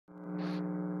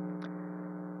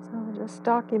Just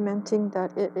documenting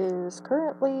that it is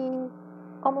currently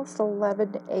almost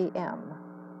 11 a.m.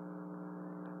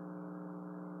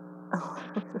 Oh,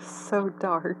 it's so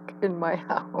dark in my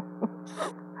house.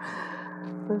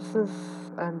 This is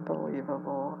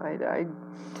unbelievable.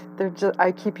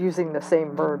 I keep using the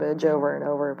same verbiage over and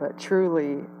over, but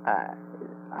truly,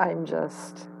 I'm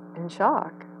just in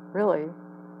shock. Really,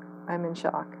 I'm in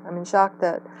shock. I'm in shock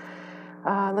that,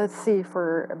 let's see,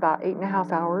 for about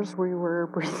 8.5 hours we were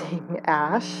breathing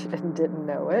ash and didn't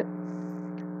know it.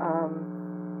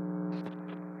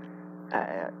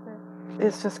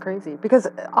 It's just crazy because,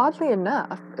 oddly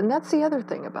enough, and that's the other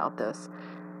thing about this,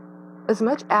 as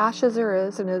much ash as there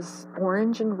is and as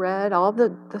orange and red, all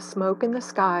the smoke in the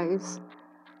skies,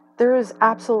 there is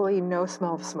absolutely no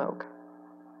smell of smoke.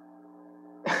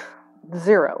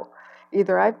 Zero.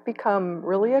 Either I've become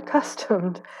really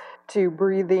accustomed to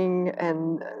breathing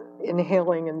and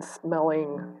inhaling and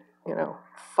smelling,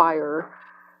 fire,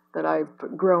 that I've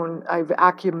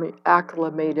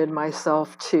acclimated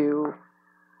myself to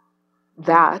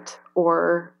that,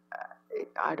 or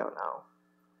I don't know.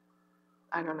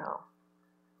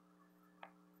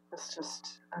 It's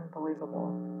just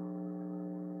unbelievable.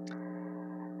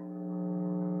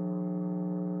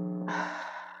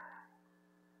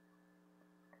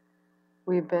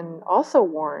 We've been also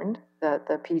warned that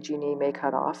the PG&E may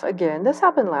cut off. Again, this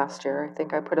happened last year. I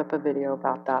think I put up a video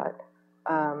about that.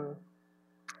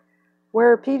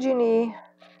 Where PG&E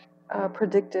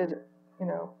predicted,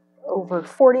 over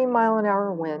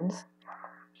 40-mile-an-hour winds,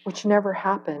 which never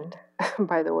happened,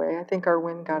 by the way. I think our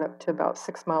wind got up to about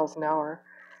 6 miles an hour.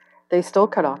 They still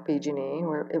cut off PG&E,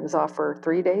 where it was off for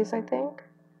 3 days, I think.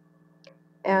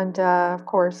 And, of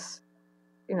course,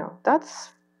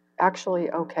 that's actually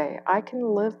okay. I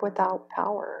can live without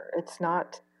power. It's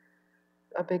not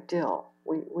a big deal.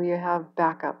 We have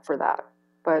backup for that.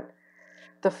 But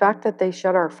the fact that they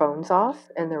shut our phones off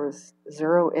and there was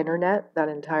zero internet that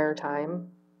entire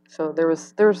time, so there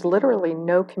was literally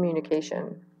no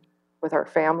communication with our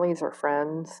families or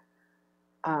friends.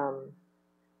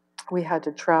 We had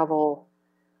to travel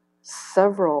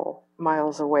several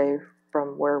miles away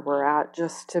from where we're at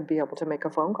just to be able to make a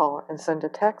phone call and send a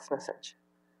text message.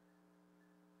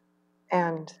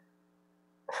 And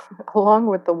along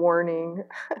with the warning,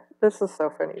 this is so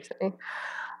funny to me,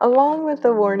 along with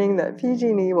the warning that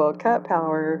PG&E will cut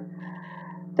power,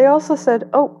 they also said,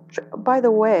 oh, by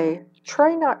the way,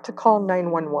 try not to call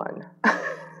 911.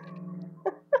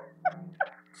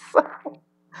 So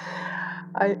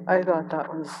I thought that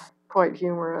was quite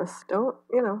humorous. Don't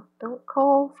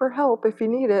call for help if you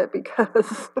need it,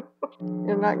 because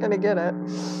you're not going to get it.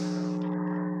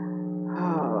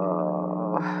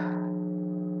 Oh,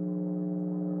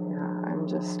 yeah, I'm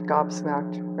just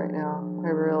gobsmacked right now.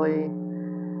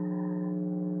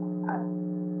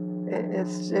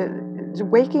 It's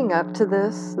waking up to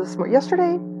this morning.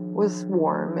 Yesterday was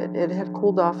warm. It had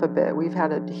cooled off a bit. We've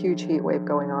had a huge heat wave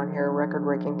going on here,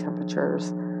 record-breaking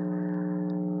temperatures,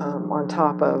 on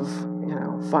top of,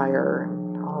 fire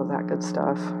and all of that good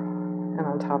stuff, and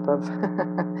on top of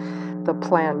the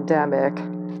pandemic.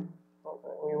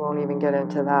 We won't even get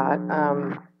into that.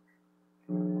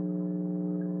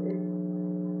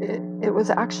 It was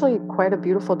actually quite a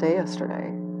beautiful day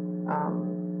yesterday.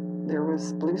 There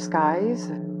was blue skies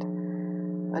and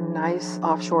a nice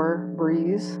offshore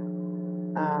breeze,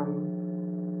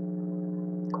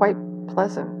 quite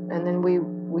pleasant. And then we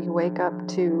wake up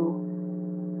to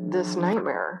this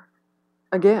nightmare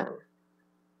again.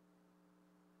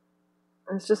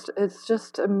 It's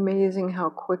just amazing how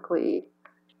quickly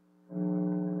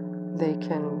they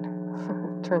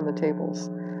can turn the tables.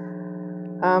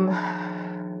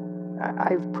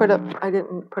 I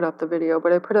didn't put up the video,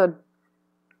 but I put a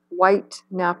white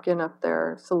napkin up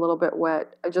there. It's a little bit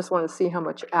wet. I just want to see how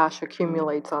much ash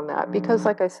accumulates on that, because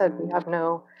like I said, we have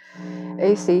no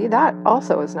AC. That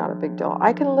also is not a big deal.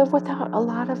 I can live without a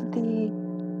lot of the,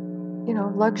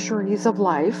 luxuries of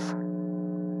life.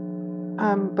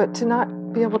 But to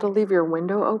not be able to leave your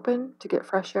window open to get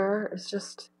fresh air is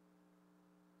just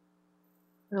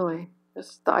really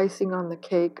just the icing on the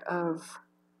cake of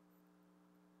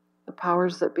the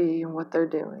powers that be and what they're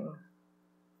doing.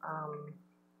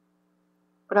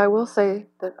 But I will say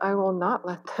that I will not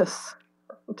let this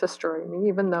destroy me,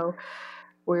 even though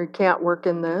we can't work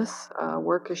in this.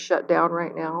 Work is shut down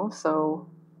right now, so,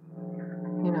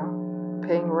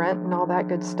 paying rent and all that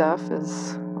good stuff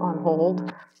is on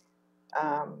hold.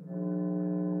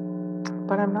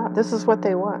 But I'm not. This is what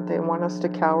they want. They want us to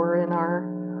cower in our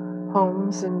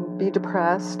homes and be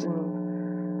depressed and,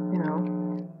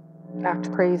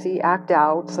 act crazy, act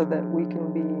out, so that we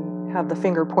can have the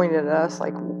finger pointed at us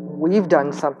like, we've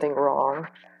done something wrong.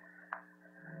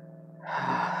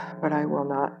 But I will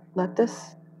not let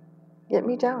this get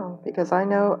me down, because I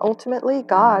know ultimately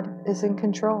God is in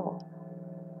control.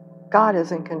 God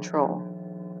is in control.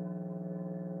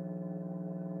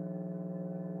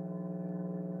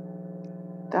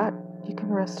 That you can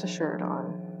rest assured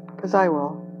on, because I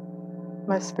will.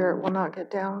 My spirit will not get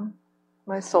down.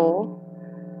 My soul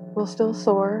will still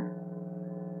soar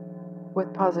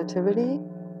with positivity,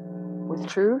 with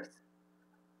truth.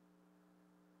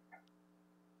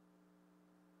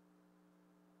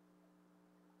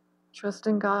 Trust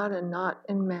in God and not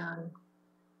in man.